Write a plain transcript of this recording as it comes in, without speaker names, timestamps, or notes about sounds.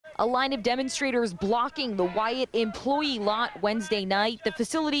A line of demonstrators blocking the Wyatt employee lot Wednesday night, the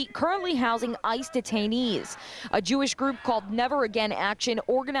facility currently housing ICE detainees. A Jewish group called Never Again Action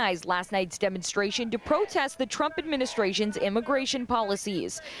organized last night's demonstration to protest the Trump administration's immigration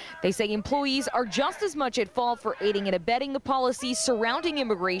policies. They say employees are just as much at fault for aiding and abetting the policies surrounding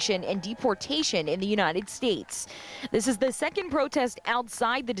immigration and deportation in the United States. This is the second protest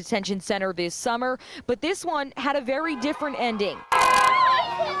outside the detention center this summer, but this one had a very different ending.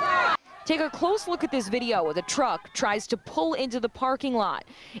 Take a close look at this video as a truck tries to pull into the parking lot.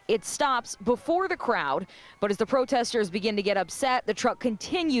 It stops before the crowd, but as the protesters begin to get upset, the truck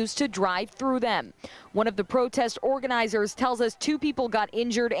continues to drive through them. One of the protest organizers tells us 2 people got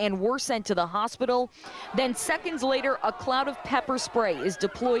injured and were sent to the hospital. Then seconds later, a cloud of pepper spray is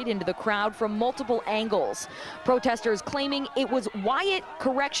deployed into the crowd from multiple angles. Protesters claiming it was Wyatt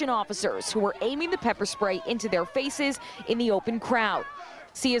correction officers who were aiming the pepper spray into their faces in the open crowd.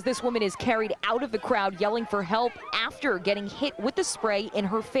 See as this woman is carried out of the crowd yelling for help after getting hit with the spray in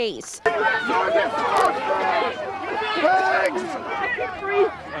her face.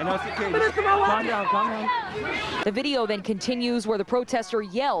 The video then continues where the protester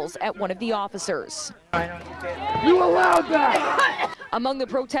yells at one of the officers. You allowed that! Among the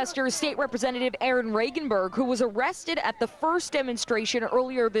protesters, State Representative Aaron Regenberg, who was arrested at the first demonstration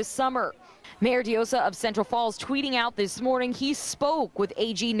earlier this summer. Mayor Diosa of Central Falls tweeting out this morning he spoke with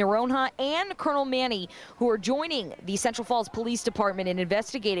AG Noronha and Colonel Manny, who are joining the Central Falls Police Department in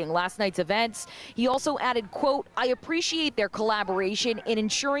investigating last night's events. He also added, quote, "I appreciate their collaboration in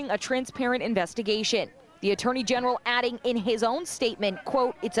ensuring a transparent investigation." The Attorney General adding in his own statement,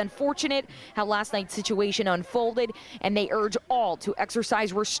 quote, "It's unfortunate how last night's situation unfolded, and they urge all to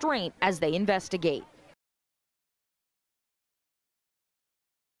exercise restraint as they investigate."